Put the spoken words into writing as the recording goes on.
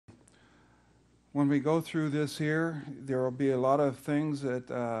when we go through this here, there will be a lot of things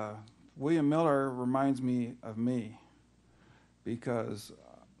that William Miller reminds me of me because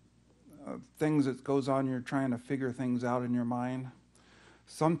things that goes on, you're trying to figure things out in your mind.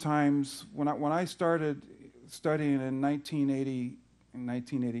 Sometimes when I started studying in 1980 and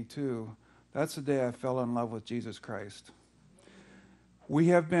 1982, that's the day I fell in love with Jesus Christ. We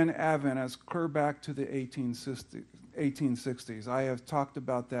have been Adventists clear back to the 1860s. I have talked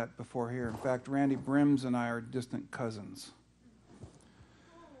about that before here. In fact, Randy Brims and I are distant cousins.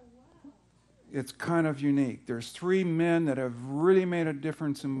 It's kind of unique. There's three men that have really made a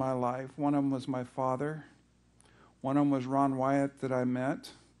difference in my life. One of them was my father. One of them was Ron Wyatt that I met.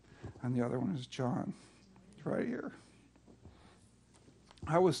 And the other one is John. It's right here.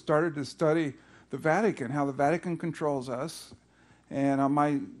 I was started to study the Vatican, how the Vatican controls us. And on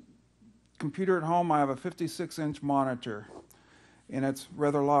my computer at home, I have a 56-inch monitor, and it's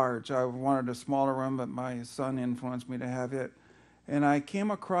rather large. I wanted a smaller one, but my son influenced me to have it. And I came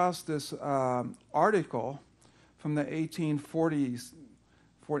across this article from the 1840s,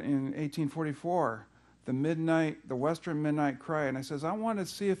 in 1844, the Western Midnight Cry. And I says, I want to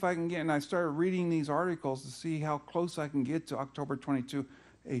see if I can get, and I started reading these articles to see how close I can get to October 22,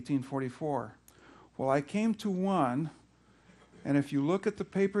 1844. Well, I came to one. And if you look at the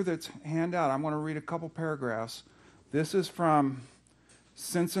paper that's handed out, I'm going to read a couple paragraphs. This is from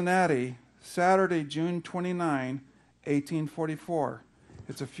Cincinnati, Saturday, June 29, 1844.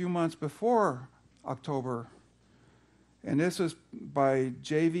 It's a few months before October. And this is by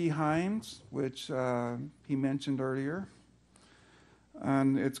J.V. Hines, which he mentioned earlier.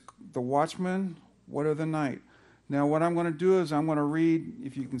 And it's The Watchman, What of the Night. Now, what I'm going to do is I'm going to read,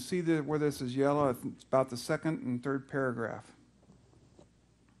 if you can see where this is yellow, it's about the second and third paragraph.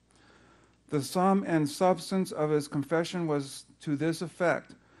 The sum and substance of his confession was to this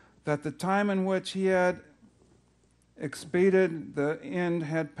effect, that the time in which he had expected the end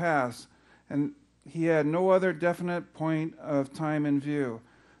had passed, and he had no other definite point of time in view,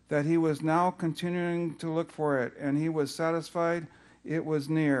 that he was now continuing to look for it, and he was satisfied it was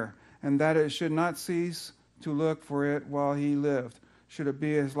near, and that it should not cease to look for it while he lived. Should it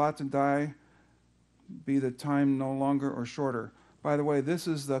be his lot to die, be the time no longer or shorter. By the way, this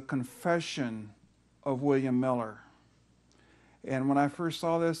is the confession of William Miller. And when I first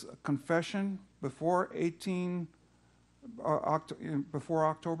saw this confession before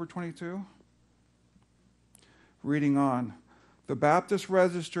October 22, reading on, the Baptist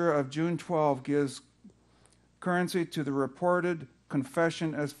Register of June 12 gives currency to the reported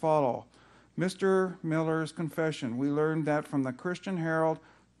confession as follows. Mr. Miller's confession. We learned that from the Christian Herald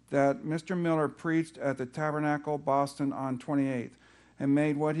that Mr. Miller preached at the Tabernacle, Boston on 28th and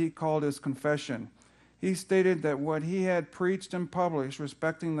made what he called his confession. He stated that what he had preached and published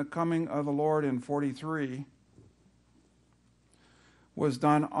respecting the coming of the Lord in 43 was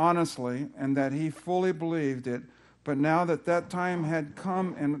done honestly and that he fully believed it, but now that that time had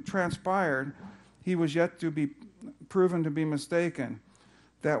come and transpired, he was yet to be proven to be mistaken.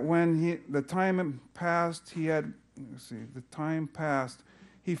 That when the time passed,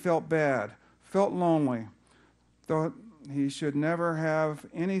 he felt bad, felt lonely, thought he should never have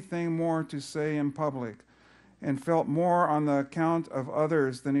anything more to say in public, and felt more on the account of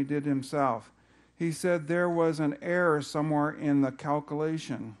others than he did himself. He said there was an error somewhere in the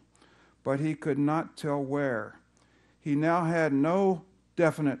calculation, but he could not tell where. He now had no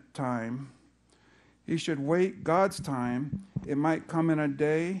definite time. He should wait God's time. It might come in a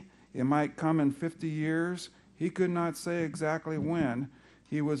day. It might come in 50 years. He could not say exactly when.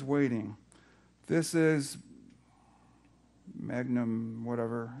 He was waiting. This is Magnum,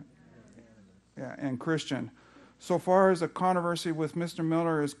 whatever, and Christian. So far as the controversy with Mr.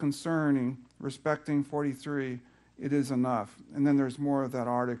 Miller is concerning, respecting 43, it is enough. And then there's more of that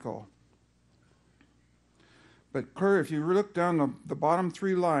article. But clear, if you look down the bottom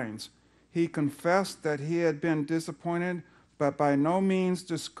three lines, he confessed that he had been disappointed, but by no means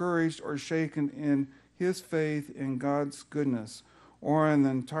discouraged or shaken in his faith in God's goodness, or in the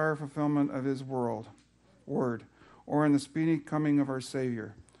entire fulfillment of his word, or in the speedy coming of our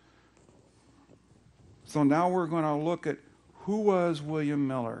Savior. So now we're going to look at who was William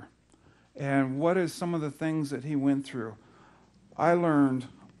Miller and what is some of the things that he went through. I learned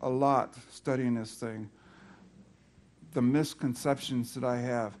a lot studying this thing, the misconceptions that I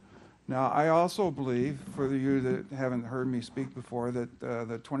have. Now, I also believe, for you that haven't heard me speak before, that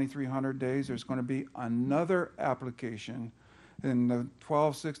the 2300 days, there's going to be another application. In the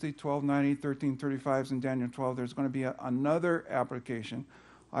 1260, 1290, 1335s, and Daniel 12, there's going to be another application.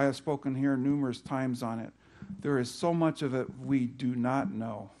 I have spoken here numerous times on it. There is so much of it we do not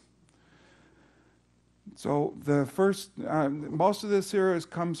know. So the first, most of this series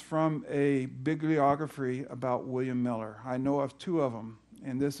comes from a bibliography about William Miller. I know of two of them,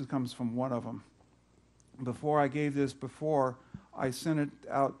 and this comes from one of them. Before I gave this I sent it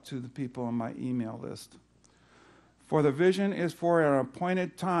out to the people on my email list. For the vision is for an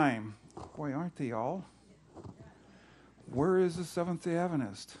appointed time. Boy, aren't they all? Where is the Seventh-day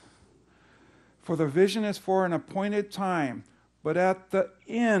Adventist? For the vision is for an appointed time, but at the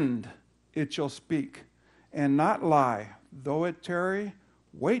end it shall speak, and not lie. Though it tarry,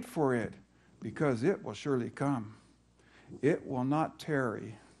 wait for it, because it will surely come. It will not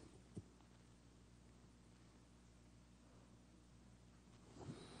tarry.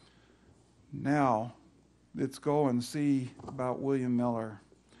 Now, let's go and see about William Miller.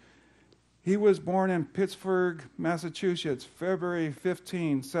 He was born in Pittsburgh, Massachusetts, February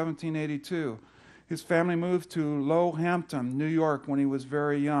 15, 1782. His family moved to Lowhampton, New York, when he was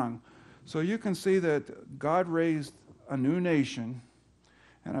very young. So you can see that God raised a new nation,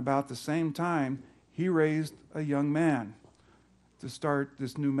 and about the same time, he raised a young man to start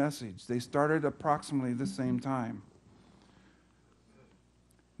this new message. They started approximately the same time.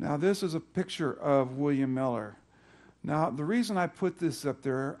 Now, this is a picture of William Miller. Now, the reason I put this up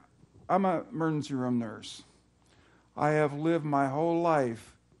there, I'm an emergency room nurse. I have lived my whole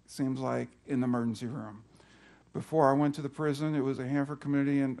life, seems like, in the emergency room. Before I went to the prison, it was a Hanford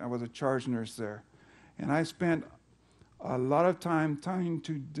community, and I was a charge nurse there. And I spent a lot of time trying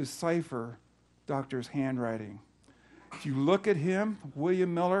to decipher doctors' handwriting. If you look at him,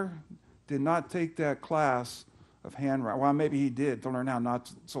 William Miller did not take that class of handwriting. Well, maybe he did to learn how not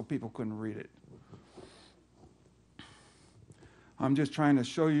to, so people couldn't read it. I'm just trying to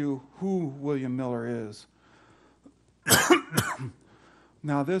show you who William Miller is.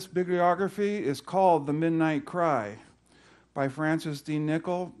 Now, this bibliography is called The Midnight Cry by Francis D.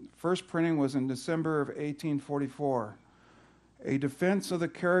 Nichol. First printing was in December of 1844. A defense of the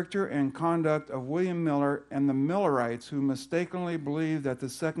character and conduct of William Miller and the Millerites who mistakenly believed that the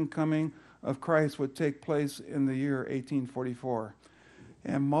second coming of Christ would take place in the year 1844.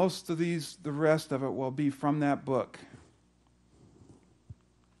 And most of the rest of it will be from that book.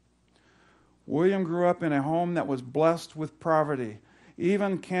 William grew up in a home that was blessed with poverty.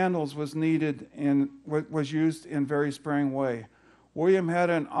 Even candles was needed and was used in very sparing way. William had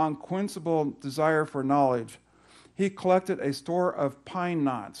an unquenchable desire for knowledge. He collected a store of pine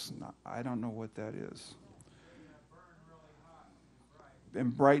knots. I don't know what that is.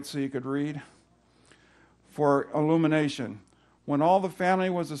 And bright so you could read. For illumination. When all the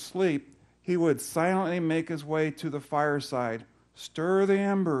family was asleep, he would silently make his way to the fireside, stir the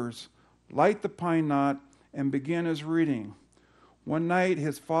embers, light the pine knot, and begin his reading. One night,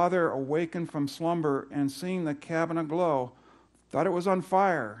 his father awakened from slumber and seeing the cabin aglow, thought it was on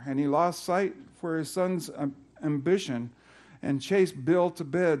fire, and he lost sight for his son's ambition and chased Bill to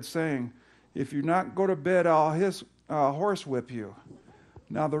bed, saying, "If you not go to bed, I'll horsewhip you."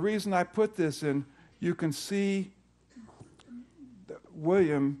 Now, the reason I put this in, you can see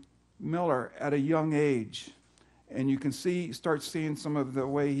William Miller at a young age, and you can start seeing some of the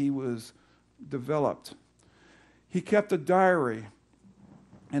way he was developed. He kept a diary,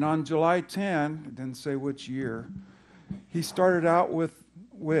 and on July 10, it didn't say which year, he started out with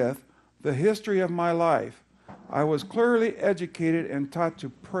the history of my life. I was clearly educated and taught to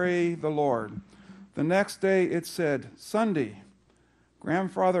pray the Lord. The next day it said, Sunday.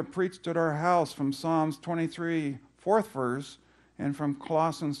 Grandfather preached at our house from Psalms 23, 4th verse, and from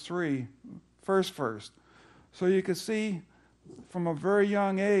Colossians 3, 1st verse. So you can see from a very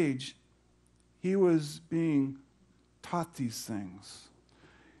young age, he was being taught these things.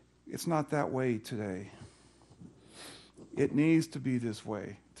 It's not that way today. It needs to be this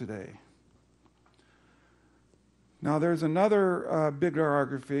way today. Now, there's another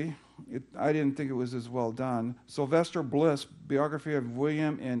bibliography. I didn't think it was as well done. Sylvester Bliss, biography of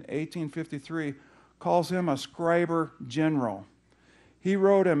William in 1853, calls him a scriber general. He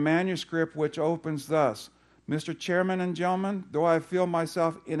wrote a manuscript which opens thus, Mr. Chairman and gentlemen, though I feel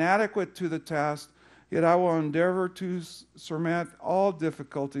myself inadequate to the task, yet I will endeavor to surmount all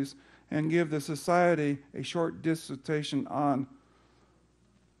difficulties and give the society a short dissertation on,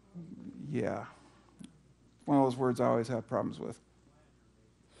 one of those words I always have problems with.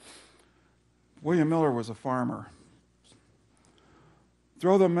 William Miller was a farmer.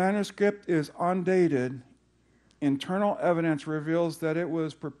 Though the manuscript is undated, internal evidence reveals that it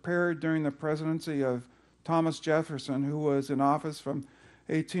was prepared during the presidency of Thomas Jefferson, who was in office from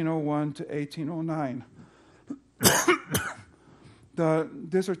 1801 to 1809. The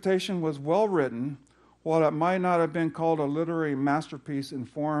dissertation was well written. While it might not have been called a literary masterpiece in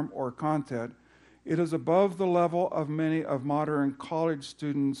form or content, It is above the level of many of modern college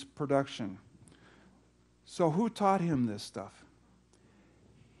students' production. So who taught him this stuff?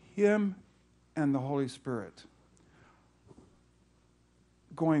 Him and the Holy Spirit.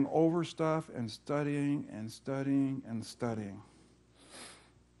 Going over stuff and studying and studying and studying.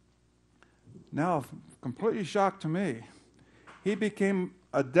 Now, completely shocked to me, he became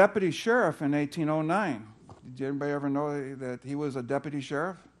a deputy sheriff in 1809. Did anybody ever know that he was a deputy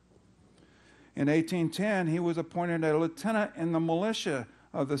sheriff? In 1810, he was appointed a lieutenant in the militia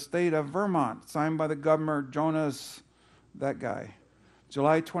of the state of Vermont, signed by the governor Jonas, that guy.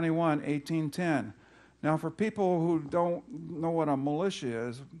 July 21, 1810. Now, for people who don't know what a militia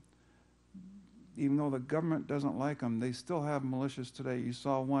is, even though the government doesn't like them, they still have militias today. You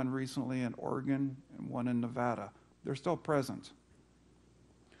saw one recently in Oregon and one in Nevada. They're still present.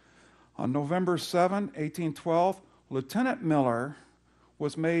 On November 7, 1812, Lieutenant Miller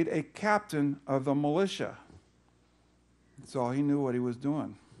was made a captain of the militia. So he knew what he was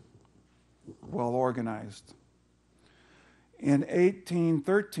doing. Well organized. In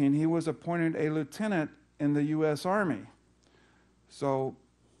 1813, he was appointed a lieutenant in the U.S. Army. So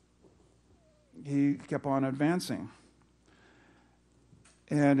he kept on advancing.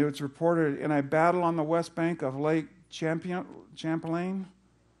 And it was reported in a battle on the west bank of Lake Champlain,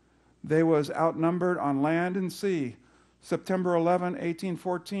 they was outnumbered on land and sea. September 11,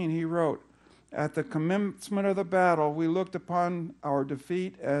 1814, he wrote, "At the commencement of the battle, we looked upon our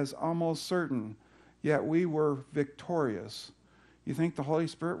defeat as almost certain, yet we were victorious." You think the Holy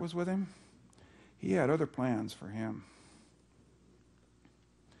Spirit was with him? He had other plans for him.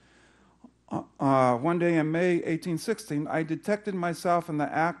 One day in May 1816, I detected myself in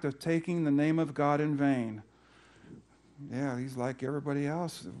the act of taking the name of God in vain. Yeah, he's like everybody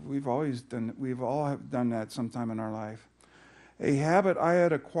else. We've all have done that sometime in our life. A habit I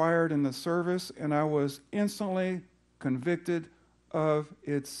had acquired in the service, and I was instantly convicted of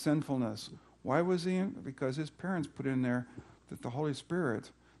its sinfulness. Why was he? Because his parents put in there that the Holy Spirit,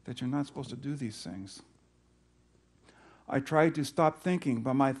 that you're not supposed to do these things. I tried to stop thinking,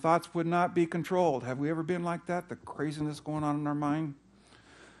 but my thoughts would not be controlled. Have we ever been like that? The craziness going on in our mind?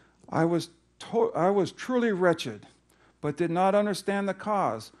 I was truly wretched, but did not understand the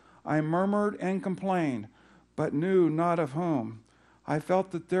cause. I murmured and complained, but knew not of whom. I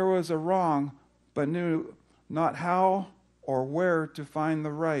felt that there was a wrong, but knew not how or where to find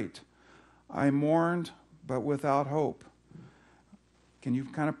the right. I mourned, but without hope. Can you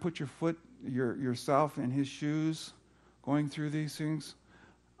kind of put yourself in his shoes going through these things?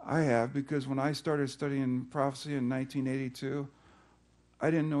 I have, because when I started studying prophecy in 1982,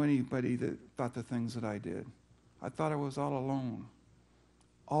 I didn't know anybody that thought the things that I did. I thought I was all alone,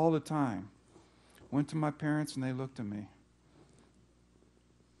 all the time. Went to my parents and they looked at me.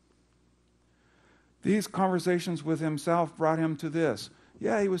 These conversations with himself brought him to this.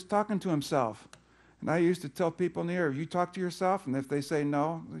 Yeah, he was talking to himself. And I used to tell people in the air, you talk to yourself, and if they say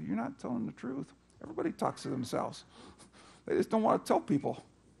no, you're not telling the truth. Everybody talks to themselves. They just don't want to tell people.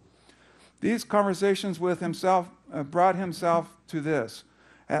 These conversations with himself brought himself to this.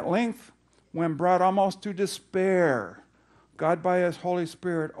 At length, when brought almost to despair, God by his Holy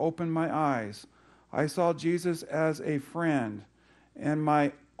Spirit opened my eyes. I saw Jesus as a friend and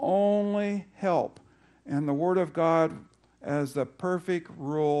my only help, and the Word of God as the perfect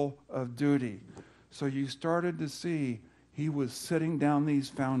rule of duty. So you started to see he was setting down these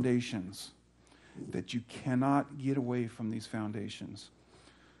foundations, that you cannot get away from these foundations.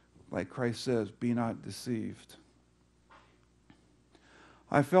 Like Christ says, be not deceived.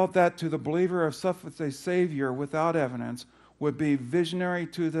 I felt that to the believer of such a Savior without evidence would be visionary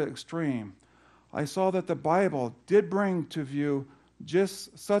to the extreme. I saw that the Bible did bring to view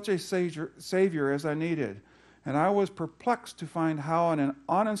just such a Savior as I needed. And I was perplexed to find how an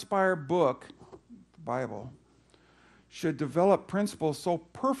uninspired book, the Bible, should develop principles so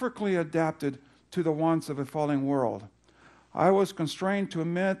perfectly adapted to the wants of a falling world. I was constrained to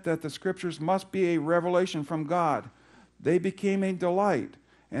admit that the Scriptures must be a revelation from God. They became a delight,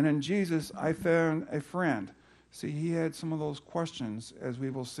 and in Jesus I found a friend. See, he had some of those questions, as we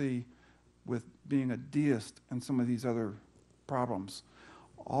will see, with being a deist and some of these other problems,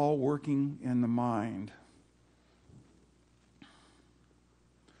 all working in the mind.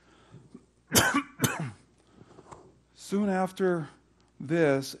 Soon after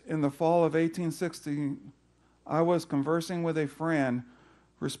this, in the fall of 1860, I was conversing with a friend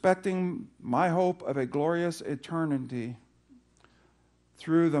respecting my hope of a glorious eternity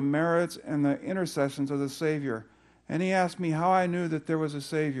through the merits and the intercessions of the Savior. And he asked me how I knew that there was a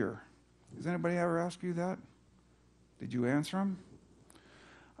Savior. Has anybody ever asked you that? Did you answer him?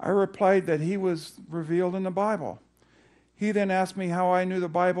 I replied that he was revealed in the Bible. He then asked me how I knew the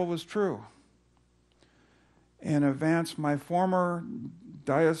Bible was true, and advanced my former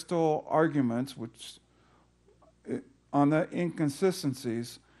diastole arguments on the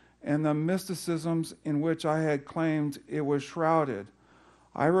inconsistencies and the mysticisms in which I had claimed it was shrouded.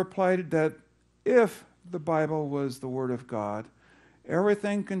 I replied that if the Bible was the Word of God,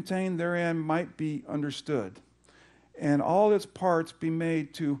 everything contained therein might be understood, and all its parts be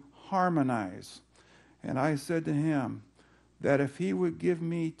made to harmonize. And I said to him that if he would give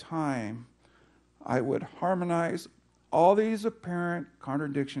me time, I would harmonize all these apparent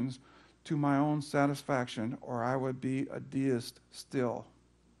contradictions to my own satisfaction, or I would be a deist still.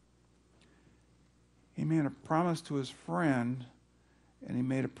 He made a promise to his friend, and he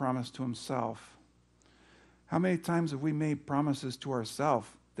made a promise to himself. How many times have we made promises to ourselves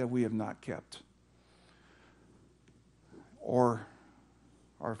that we have not kept? Or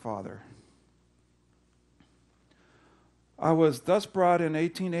our Father. I was thus brought in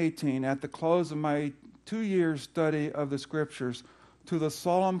 1818, at the close of my 2-year study of the Scriptures, to the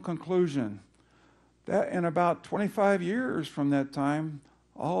solemn conclusion that in about 25 years from that time,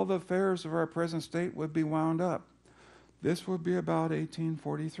 all the affairs of our present state would be wound up. This would be about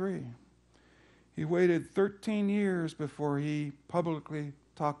 1843. He waited 13 years before he publicly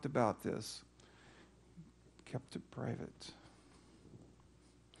talked about this. Kept it private.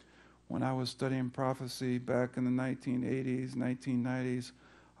 When I was studying prophecy back in the 1980s, 1990s,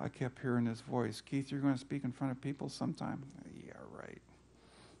 I kept hearing this voice, Keith, you're going to speak in front of people sometime? Yeah, right.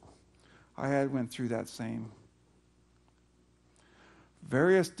 I had went through that same.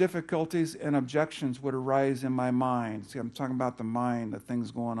 Various difficulties and objections would arise in my mind. See, I'm talking about the mind, the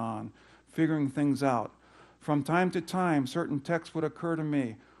things going on, figuring things out. From time to time, certain texts would occur to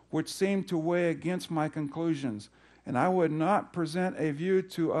me, which seemed to weigh against my conclusions, and I would not present a view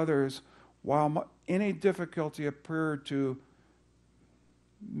to others while any difficulty appeared to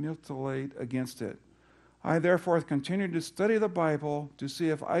militate against it. I therefore continued to study the Bible to see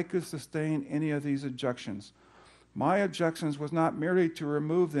if I could sustain any of these objections. My objections was not merely to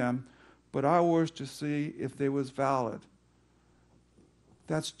remove them, but I was to see if they was valid.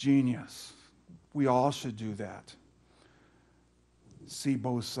 That's genius. We all should do that. See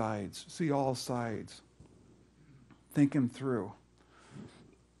both sides. See all sides. Think him through.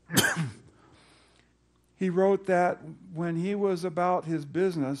 He wrote that when he was about his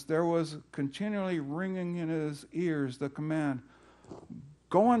business, there was continually ringing in his ears the command,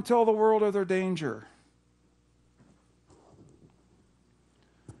 go and tell the world of their danger.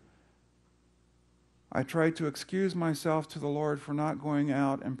 I tried to excuse myself to the Lord for not going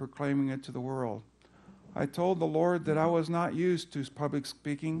out and proclaiming it to the world. I told the Lord that I was not used to public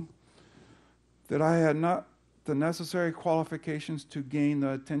speaking, that I had not the necessary qualifications to gain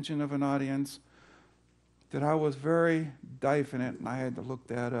the attention of an audience, that I was very diffident, and I had to look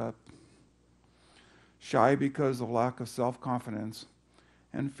that up, shy because of lack of self-confidence,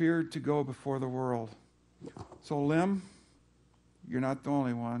 and feared to go before the world. So Lim, you're not the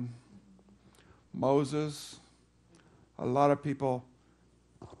only one. Moses, a lot of people,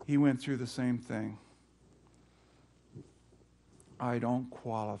 he went through the same thing. I don't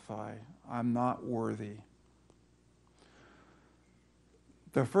qualify. I'm not worthy.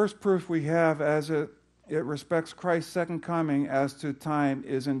 The first proof we have as it respects Christ's second coming as to time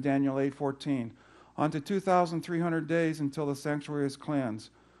is in Daniel 8:14. Unto 2,300 days until the sanctuary is cleansed.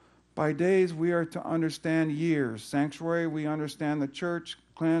 By days we are to understand years. Sanctuary, we understand the church.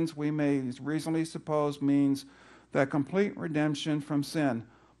 Cleanse, we may reasonably suppose, means that complete redemption from sin,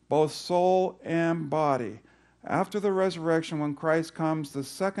 both soul and body. After the resurrection, when Christ comes the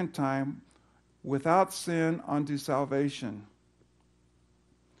second time, without sin unto salvation.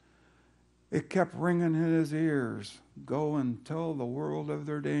 It kept ringing in his ears. Go and tell the world of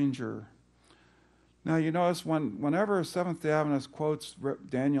their danger. Now you notice whenever Seventh-day Adventist quotes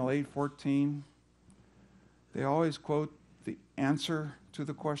Daniel 8:14, they always quote the answer to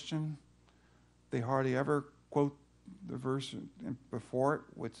the question. They hardly ever quote the verse before it,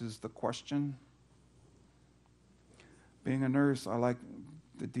 which is the question. Being a nurse, I like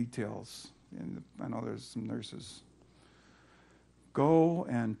the details. And I know there's some nurses. Go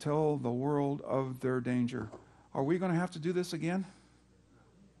and tell the world of their danger. Are we going to have to do this again?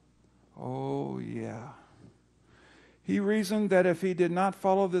 Oh, yeah. He reasoned that if he did not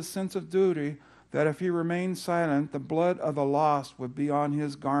follow this sense of duty, that if he remained silent, the blood of the lost would be on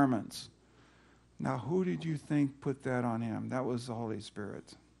his garments. Now, who did you think put that on him? That was the Holy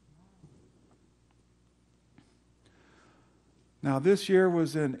Spirit. Now, this year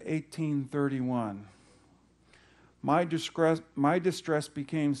was in 1831. my distress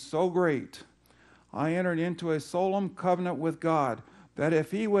became so great. I entered into a solemn covenant with God that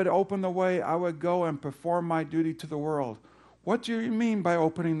if he would open the way, I would go and perform my duty to the world. What do you mean by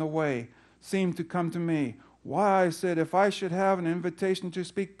opening the way? Seemed to come to me. Why, I said, if I should have an invitation to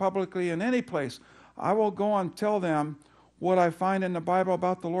speak publicly in any place, I will go and tell them what I find in the Bible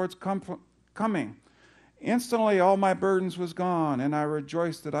about the Lord's coming. Instantly all my burdens was gone, and I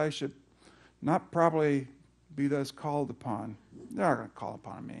rejoiced that I should not probably be thus called upon. They're not going to call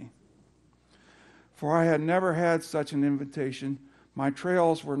upon me. For I had never had such an invitation. My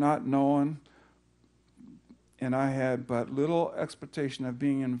trails were not known, and I had but little expectation of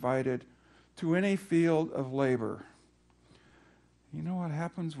being invited to any field of labor. You know what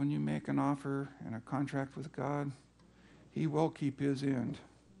happens when you make an offer and a contract with God? He will keep his end.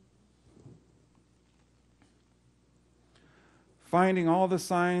 Finding all the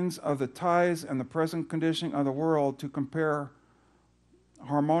signs of the ties and the present condition of the world to compare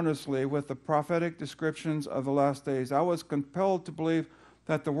harmoniously with the prophetic descriptions of the last days, I was compelled to believe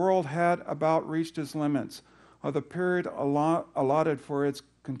that the world had about reached its limits of the period allotted for its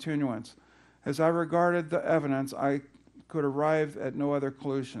continuance. As I regarded the evidence, I could arrive at no other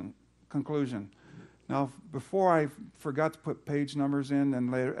conclusion. Now, before I forgot to put page numbers in,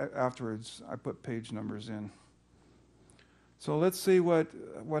 and later afterwards I put page numbers in. So let's see what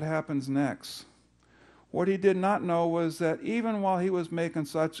happens next. What he did not know was that even while he was making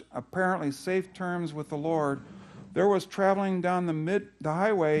such apparently safe terms with the Lord, there was traveling down the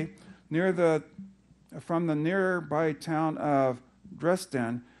highway from the nearby town of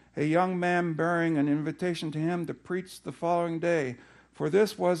Dresden, a young man bearing an invitation to him to preach the following day, for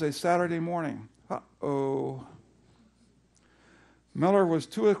this was a Saturday morning. Uh-oh. Miller was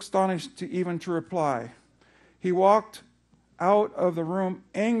too astonished to reply. He walked out of the room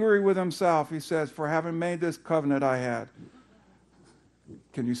angry with himself, he says, for having made this covenant I had.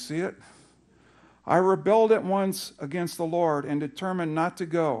 Can you see it? I rebelled at once against the Lord and determined not to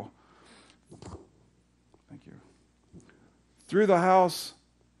go. Thank you. Through the house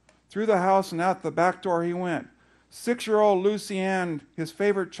and out the back door he went. 6-year-old Lucienne, his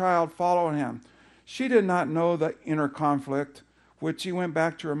favorite child, followed him. She did not know the inner conflict, which she went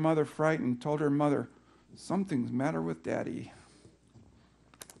back to her mother frightened, told her mother, "Something's the matter with Daddy."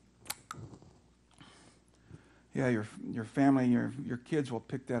 Yeah, your family, your kids will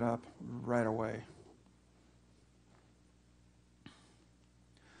pick that up right away.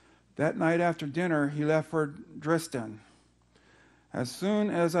 That night after dinner, he left for Dresden. As soon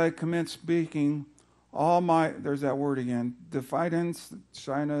as I commenced speaking, there's that word again, diffidence,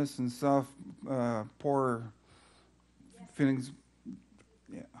 shyness, and poor feelings.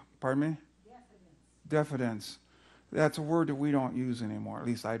 Yeah, pardon me? Diffidence. That's a word that we don't use anymore. At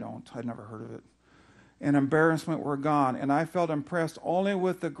least I don't. I'd never heard of it. And embarrassment were gone, and I felt impressed only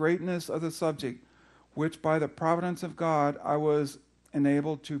with the greatness of the subject, which by the providence of God I was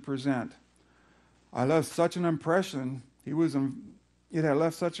enabled to present. I left such an impression. It had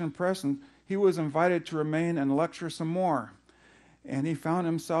left such an impression. He was invited to remain and lecture some more, and he found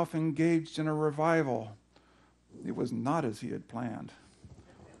himself engaged in a revival. It was not as he had planned.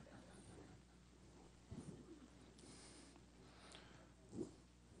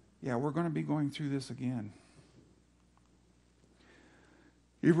 Yeah, we're going to be going through this again.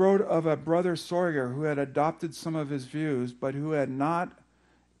 He wrote of a brother Sawyer who had adopted some of his views, but who had not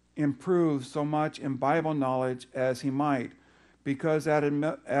improved so much in Bible knowledge as he might, because,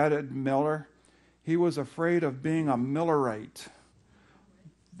 added Miller, he was afraid of being a Millerite.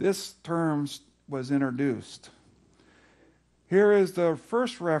 This term was introduced. Here is the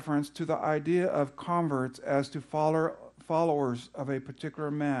first reference to the idea of converts as to followers of a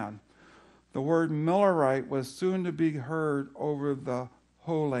particular man. The word Millerite was soon to be heard over the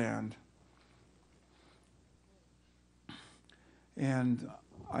whole land. And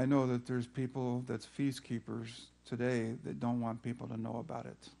I know that there's people that's feast keepers today that don't want people to know about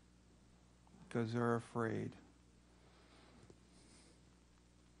it because they're afraid.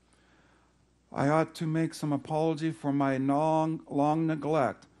 I ought to make some apology for my long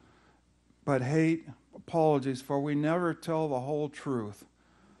neglect, but hate apologies, for we never tell the whole truth.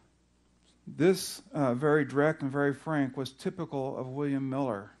 This very direct and very frank was typical of William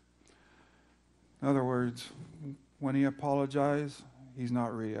Miller. In other words, when he apologized, he's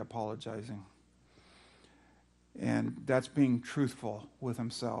not really apologizing. And that's being truthful with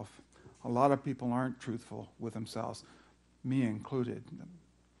himself. A lot of people aren't truthful with themselves, me included.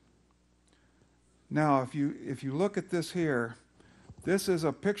 Now, if you look at this here, this is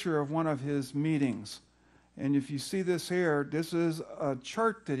a picture of one of his meetings. And if you see this here, this is a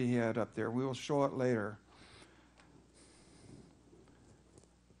chart that he had up there. We will show it later.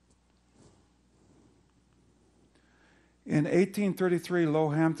 In 1833,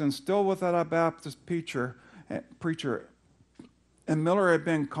 Lowhampton, still without a Baptist preacher, and Miller had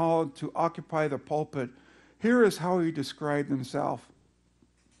been called to occupy the pulpit. Here is how he described himself.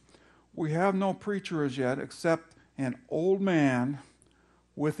 We have no preacher as yet except an old man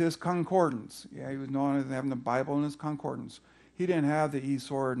with his concordance. Yeah, he was known as having the Bible in his concordance. He didn't have the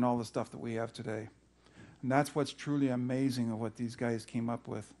e-sword and all the stuff that we have today. And that's what's truly amazing of what these guys came up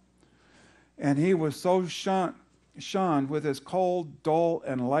with. And he was so shunned with his cold, dull,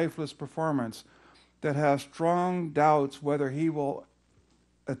 and lifeless performance that has strong doubts whether he will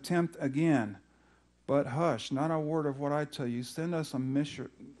attempt again. But hush, not a word of what I tell you. Send us a minister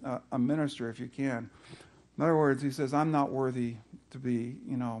if you can. In other words, he says, I'm not worthy to be,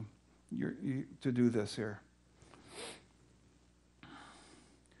 to do this here.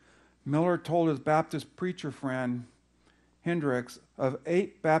 Miller told his Baptist preacher friend, Hendricks, of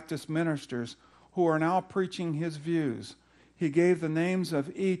 8 Baptist ministers who are now preaching his views. He gave the names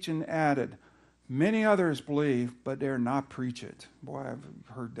of each and added, many others believe, but dare not preach it. Boy,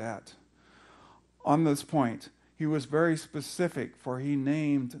 I've heard that. On this point, he was very specific, for he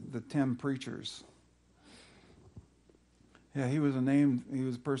named the 10 preachers. Yeah, he was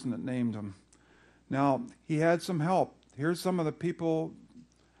a person that named them. Now, he had some help. Here's some of the people: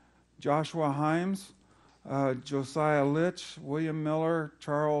 Joshua Himes, Josiah Litch, William Miller,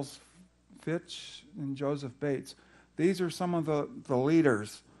 Charles Fitch, and Joseph Bates. These are some of the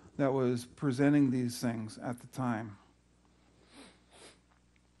leaders that was presenting these things at the time.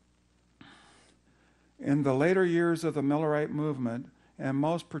 In the later years of the Millerite movement, and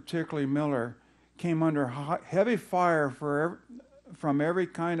most particularly Miller, came under heavy fire from every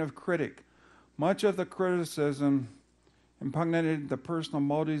kind of critic. Much of the criticism impugnated the personal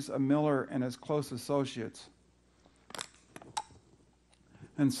motives of Miller and his close associates.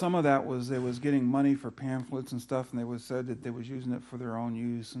 And some of that was they was getting money for pamphlets and stuff, and they was said that they was using it for their own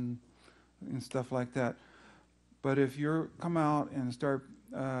use and stuff like that. But if you come out and start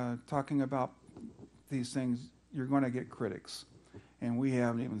talking about these things, you're going to get critics. And we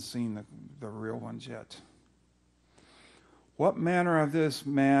haven't even seen the real ones yet. What manner of this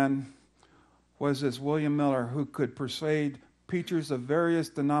man was this William Miller, who could persuade preachers of various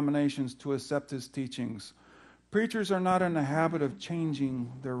denominations to accept his teachings? Preachers are not in the habit of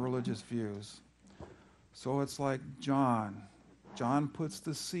changing their religious views. So it's like John. John puts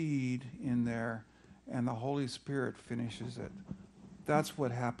the seed in there, and the Holy Spirit finishes it. That's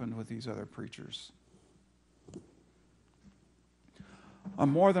what happened with these other preachers. On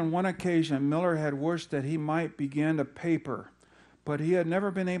more than one occasion, Miller had wished that he might begin a paper, but he had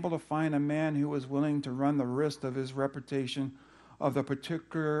never been able to find a man who was willing to run the risk of his reputation of the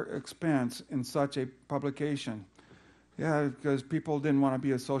particular expense in such a publication. Yeah, because people didn't want to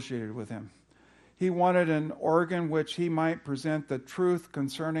be associated with him. He wanted an organ which he might present the truth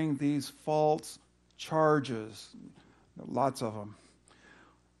concerning these false charges. Lots of them.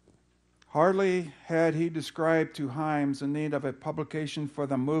 Hardly had he described to Himes the need of a publication for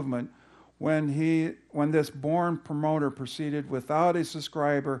the movement when this born promoter proceeded without a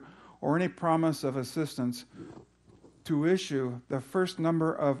subscriber or any promise of assistance to issue the first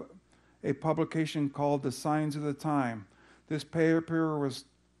number of a publication called The Signs of the Time. This paper was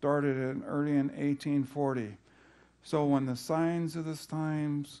started early in 1840. So when the Signs of the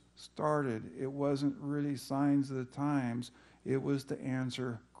Times started, it wasn't really Signs of the Times, it was to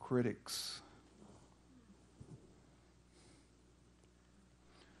answer critics.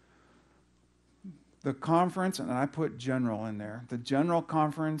 The conference, and I put general in there, the general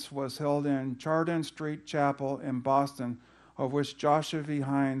conference was held in Chardon Street Chapel in Boston, of which Joshua V.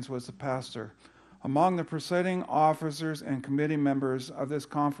 Hines was the pastor. Among the presiding officers and committee members of this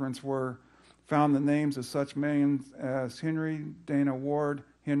conference were found the names of such men as Henry Dana Ward,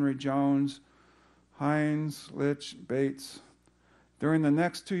 Henry Jones, Hines, Litch, Bates. During the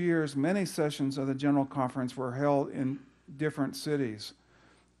next 2 years, many sessions of the General Conference were held in different cities.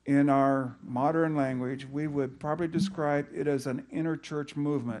 In our modern language, we would probably describe it as an interchurch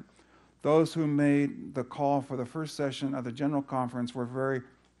movement. Those who made the call for the first session of the General Conference were very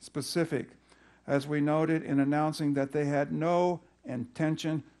specific, as we noted in announcing that they had no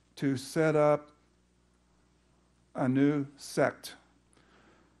intention to set up a new sect.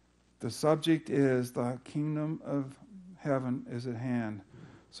 The subject is the kingdom of heaven is at hand.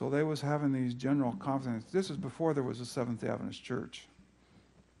 So they was having these general conferences. This is before there was a Seventh-day Adventist church.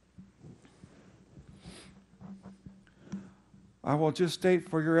 I will just state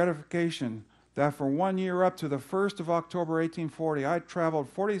for your edification that for 1 year up to the 1st of October 1840, I traveled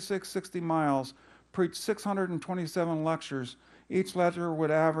 60 miles, preached 627 lectures. Each lecture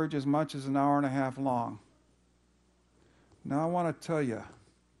would average as much as an hour and a half long. Now I want to tell you,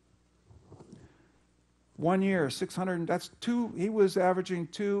 1 year, 600, that's two, he was averaging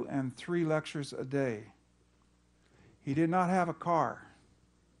 2 and 3 lectures a day. He did not have a car.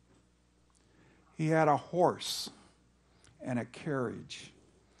 He had a horse and a carriage.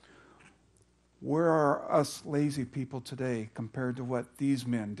 Where are us lazy people today compared to what these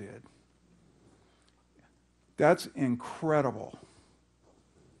men did? That's incredible.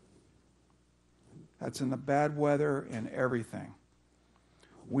 That's in the bad weather and everything.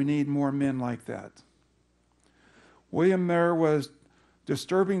 We need more men like that. William Miller was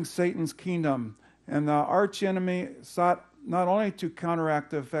disturbing Satan's kingdom, and the archenemy sought not only to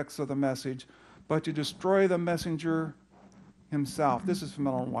counteract the effects of the message, but to destroy the messenger himself. This is from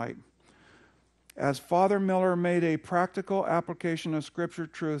Ellen White. As Father Miller made a practical application of Scripture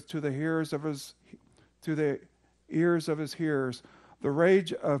truth to the ears of his hearers, the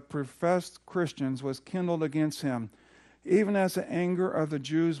rage of professed Christians was kindled against him, even as the anger of the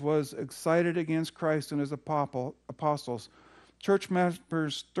Jews was excited against Christ and his apostles. Church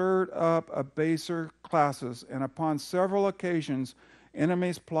members stirred up a baser classes, and upon several occasions,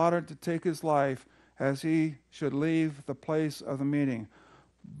 enemies plotted to take his life as he should leave the place of the meeting.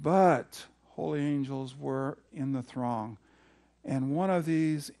 But holy angels were in the throng, and one of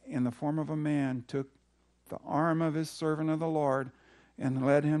these, in the form of a man, took the arm of his servant of the Lord and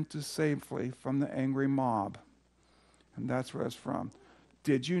led him to safely from the angry mob. And that's where it's from.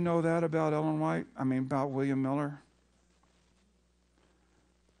 Did you know that about Ellen White? About William Miller?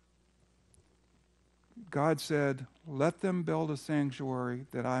 God said, let them build a sanctuary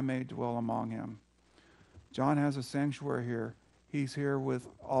that I may dwell among him. John has a sanctuary here. He's here with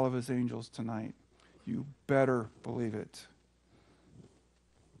all of his angels tonight. You better believe it.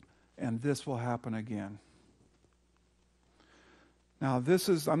 And this will happen again. Now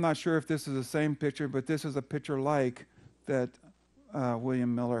I'm not sure if this is the same picture, but this is a picture like that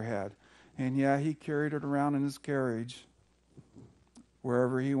William Miller had. And yeah, he carried it around in his carriage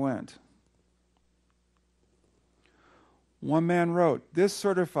wherever he went. One man wrote, "This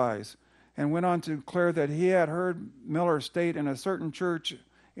certifies," and went on to declare that he had heard Miller state in a certain church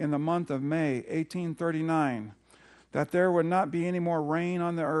in the month of May, 1839, that there would not be any more rain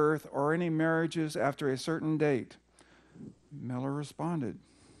on the earth or any marriages after a certain date. Miller responded,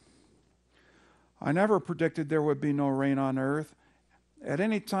 "I never predicted there would be no rain on earth at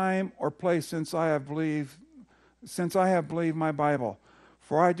any time or place since I have believed my Bible.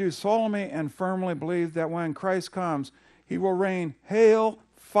 For I do solemnly and firmly believe that when Christ comes, he will rain hail,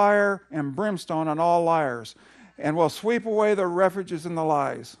 fire, and brimstone on all liars, and will sweep away the refuges and the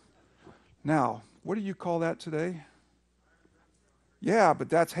lies." Now, what do you call that today? Yeah, but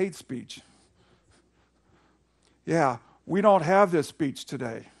that's hate speech. Yeah, we don't have this speech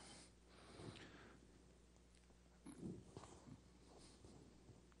today.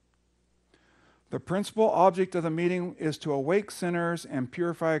 The principal object of the meeting is to awake sinners and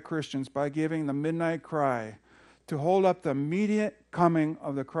purify Christians by giving the midnight cry, to hold up the immediate coming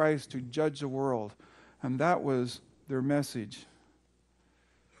of the Christ to judge the world. And that was their message.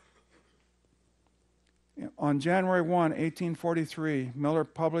 On January 1, 1843, Miller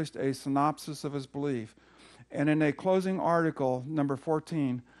published a synopsis of his belief, and in a closing article, number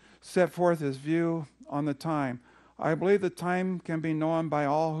 14, set forth his view on the time. "I believe the time can be known by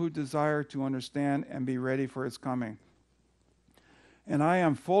all who desire to understand and be ready for its coming. And I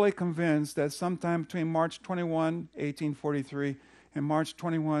am fully convinced that sometime between March 21, 1843 and March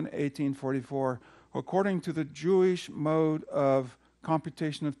 21, 1844, according to the Jewish mode of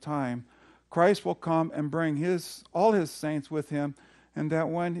computation of time, Christ will come and bring all his saints with him, and that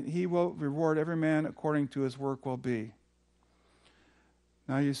when he will reward every man according to his work will be."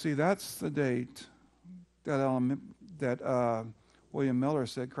 Now you see, that's the date that William Miller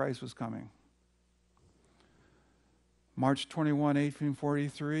said Christ was coming. March 21,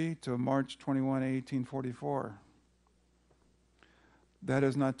 1843 to March 21, 1844. That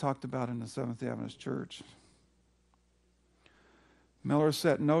is not talked about in the Seventh-day Adventist Church. Miller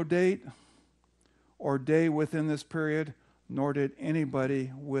set no date or day within this period, nor did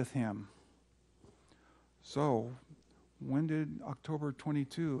anybody with him. So, when did October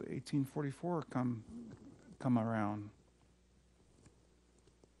 22, 1844 come around?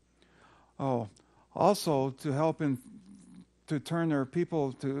 Oh, also to help to turn their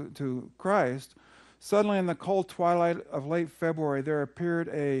people to Christ, suddenly in the cold twilight of late February, there appeared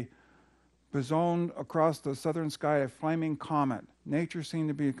a boson across the southern sky, a flaming comet. Nature seemed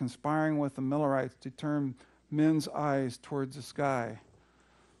to be conspiring with the Millerites to turn men's eyes towards the sky.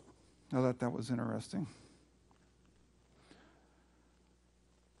 I thought that was interesting.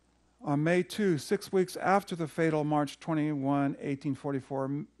 On May 2, 6 weeks after the fatal March 21,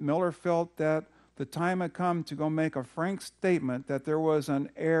 1844, Miller felt that the time had come to go make a frank statement that there was an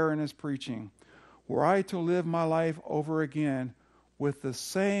error in his preaching. Were I to live my life over again with the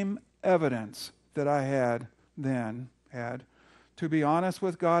same evidence that I had then had, to be honest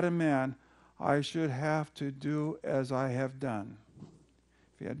with God and man, I should have to do as I have done.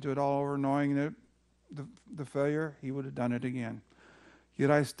 If he had to do it all over, knowing that the failure, he would have done it again. Yet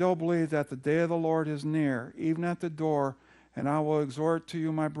I still believe that the day of the Lord is near, even at the door, and I will exhort to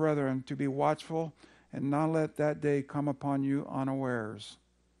you, my brethren, to be watchful and not let that day come upon you unawares.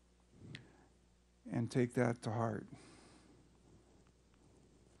 And take that to heart.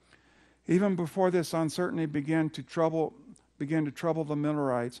 Even before this uncertainty began to trouble the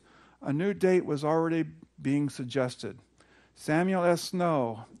Millerites, a new date was already being suggested. Samuel S.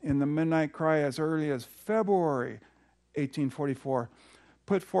 Snow, in the Midnight Cry as early as February 1844,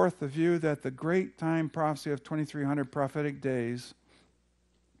 put forth the view that the great time prophecy of 2300 prophetic days,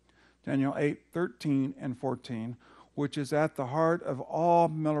 Daniel 8:13 and 14, which is at the heart of all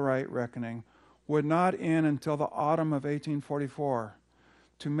Millerite reckoning, would not end until the autumn of 1844.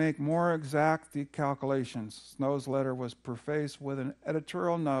 To make more exact the calculations, Snow's letter was prefaced with an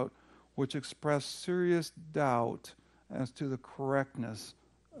editorial note which expressed serious doubt as to the correctness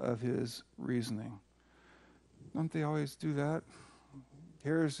of his reasoning. Don't they always do that?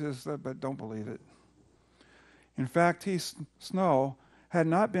 Here's his, but don't believe it. In fact, Snow had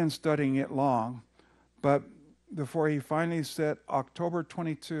not been studying it long, but before he finally set October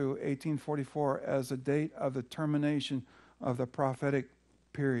 22, 1844 as the date of the termination of the prophetic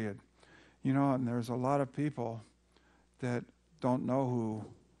period. You know, and there's a lot of people that don't know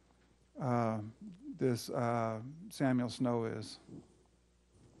who this Samuel Snow is.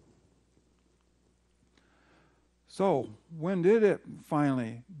 So, when did it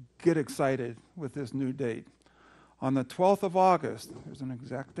finally get excited with this new date? On the 12th of August, there's an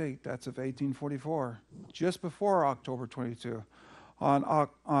exact date, that's of 1844, just before October 22. On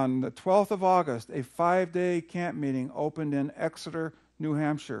the 12th of August, a 5-day camp meeting opened in Exeter, New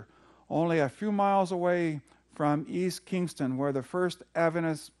Hampshire, only a few miles away from East Kingston, where the first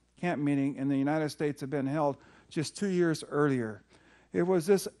Adventist camp meeting in the United States had been held just 2 years earlier. It was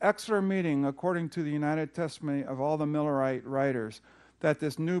this Exeter meeting, according to the United Testimony of all the Millerite writers, that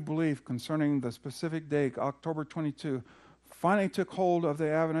this new belief concerning the specific date, October 22, finally took hold of the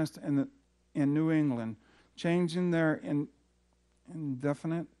Adventists in New England, changing their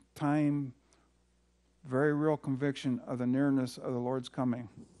indefinite time, very real conviction of the nearness of the Lord's coming.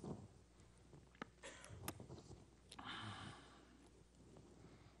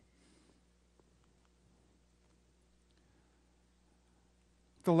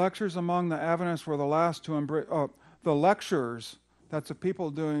 The lectures among the Adventists were the last to embrace. The lecturers, that's the people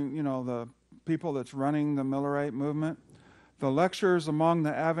doing, the people that's running the Millerite movement. The lecturers among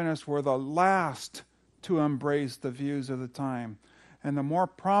the Adventists were the last to embrace the views of the time. And the more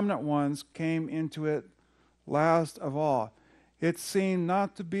prominent ones came into it last of all. It seemed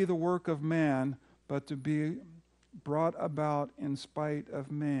not to be the work of man, but to be brought about in spite of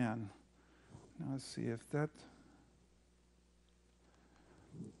man. Now let's see if that...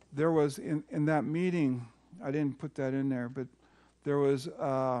 There was, in that meeting, I didn't put that in there, but there was,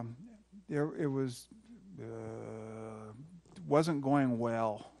 wasn't going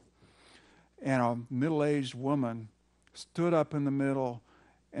well. And a middle-aged woman stood up in the middle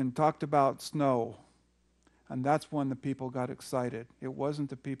and talked about Snow. And that's when the people got excited. It wasn't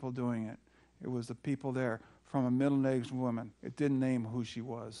the people doing it. It was the people there from a middle-aged woman. It didn't name who she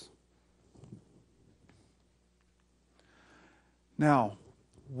was. Now,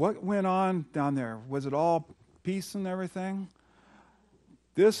 what went on down there? Was it all peace and everything?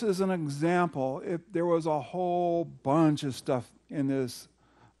 This is an example. There was a whole bunch of stuff in this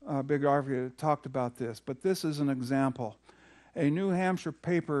big article that talked about this, but this is an example. A New Hampshire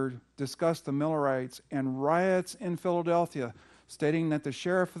paper discussed the Millerites and riots in Philadelphia, stating that the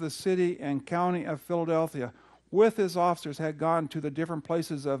sheriff of the city and county of Philadelphia, with his officers, had gone to the different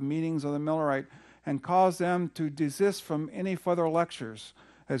places of meetings of the Millerite and caused them to desist from any further lectures,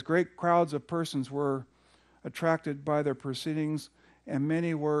 as great crowds of persons were attracted by their proceedings, and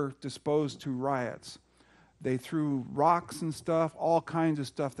many were disposed to riots. They threw rocks and stuff, all kinds of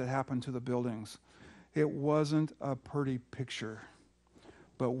stuff that happened to the buildings. It wasn't a pretty picture,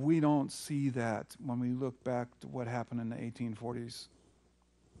 but we don't see that when we look back to what happened in the 1840s.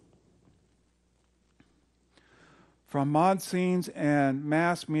 From mob scenes and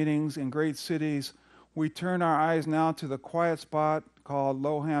mass meetings in great cities, we turn our eyes now to the quiet spot called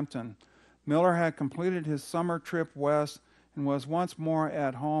Lowhampton. Miller had completed his summer trip west and was once more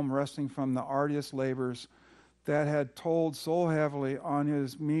at home, resting from the arduous labors that had told so heavily on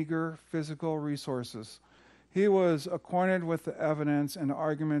his meager physical resources. He was acquainted with the evidence and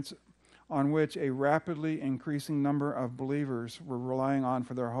arguments on which a rapidly increasing number of believers were relying on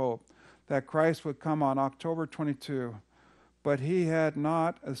for their hope, that Christ would come on October 22. But he had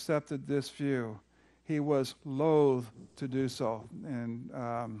not accepted this view. He was loath to do so. And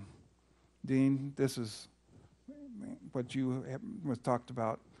Dean, this is what was talked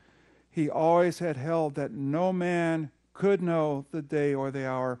about. He always had held that no man could know the day or the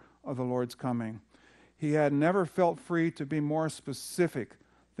hour of the Lord's coming. He had never felt free to be more specific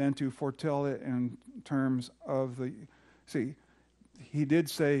than to foretell it in terms of the... See, he did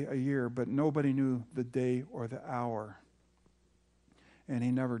say a year, but nobody knew the day or the hour. And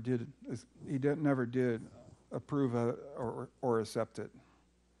he never did approve of or accept it.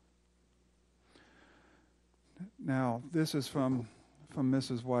 Now, this is from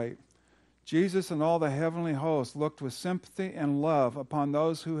Mrs. White. Jesus and all the heavenly hosts looked with sympathy and love upon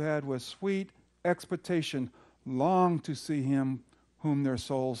those who had with sweet expectation longed to see him whom their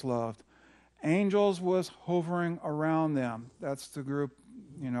souls loved. Angels was hovering around them. That's the group,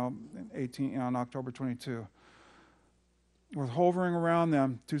 18 on October 22. Was hovering around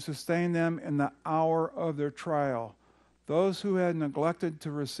them to sustain them in the hour of their trial. Those who had neglected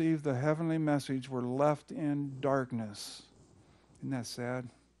to receive the heavenly message were left in darkness. Isn't that sad?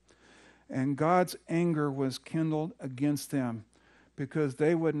 And God's anger was kindled against them because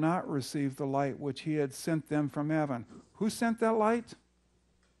they would not receive the light which he had sent them from heaven. Who sent that light?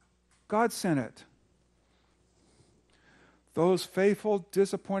 God sent it. Those faithful,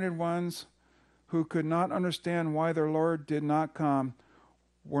 disappointed ones who could not understand why their Lord did not come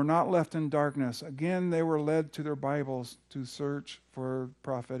were not left in darkness. Again, they were led to their Bibles to search for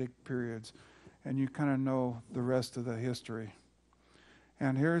prophetic periods. And you kind of know the rest of the history.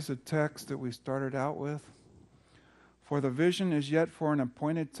 And here's a text that we started out with. For the vision is yet for an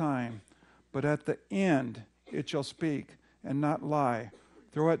appointed time, but at the end it shall speak and not lie.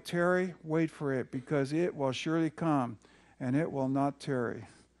 Though it tarry, wait for it, because it will surely come, and it will not tarry.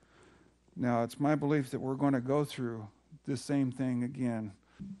 Now, it's my belief that we're going to go through the same thing again.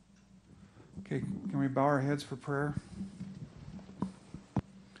 Okay, can we bow our heads for prayer?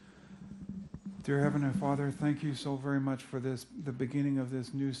 Dear Heavenly Father, thank you so very much for the beginning of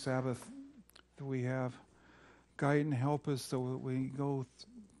this new Sabbath that we have. Guide and help us so that we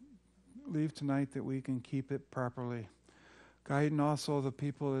leave tonight that we can keep it properly. Guide and also the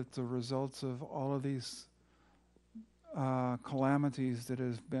people at the results of all of these calamities that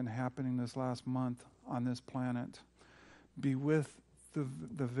has been happening this last month on this planet. Be with the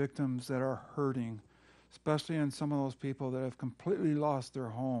victims that are hurting, especially in some of those people that have completely lost their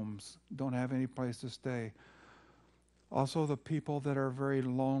homes, don't have any place to stay. Also the people that are very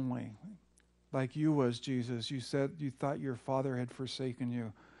lonely, like you was, Jesus. You said you thought your Father had forsaken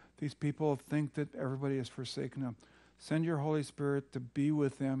you. These people think that everybody has forsaken them. Send your Holy Spirit to be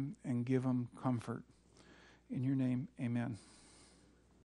with them and give them comfort. In your name, amen.